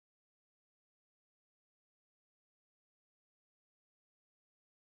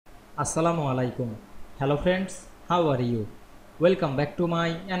Assalamu Walaikum. Hello friends, how are you? Welcome back to my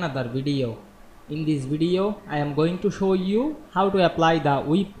another video. In this video, I am going to show you how to apply the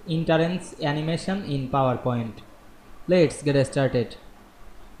whip interference animation in PowerPoint. Let's get started.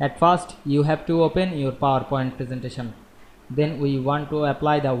 At first, you have to open your PowerPoint presentation. Then we want to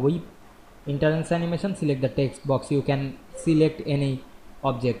apply the whip interference animation. Select the text box. You can select any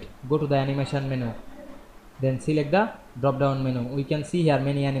object. Go to the animation menu. Then select the drop down menu. We can see here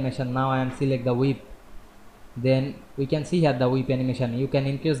many animation. Now I am select the whip. Then we can see here the whip animation. You can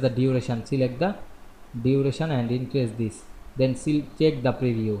increase the duration. Select the duration and increase this. Then check the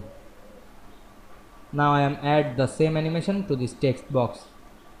preview. Now I am add the same animation to this text box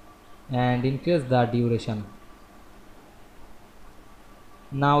and increase the duration.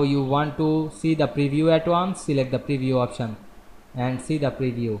 Now you want to see the preview at once. Select the preview option and see the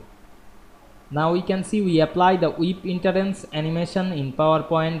preview. Now we can see we apply the whip interference animation in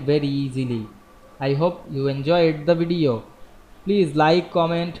PowerPoint very easily. I hope you enjoyed the video. Please like,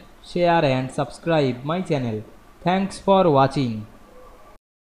 comment, share and subscribe my channel. Thanks for watching.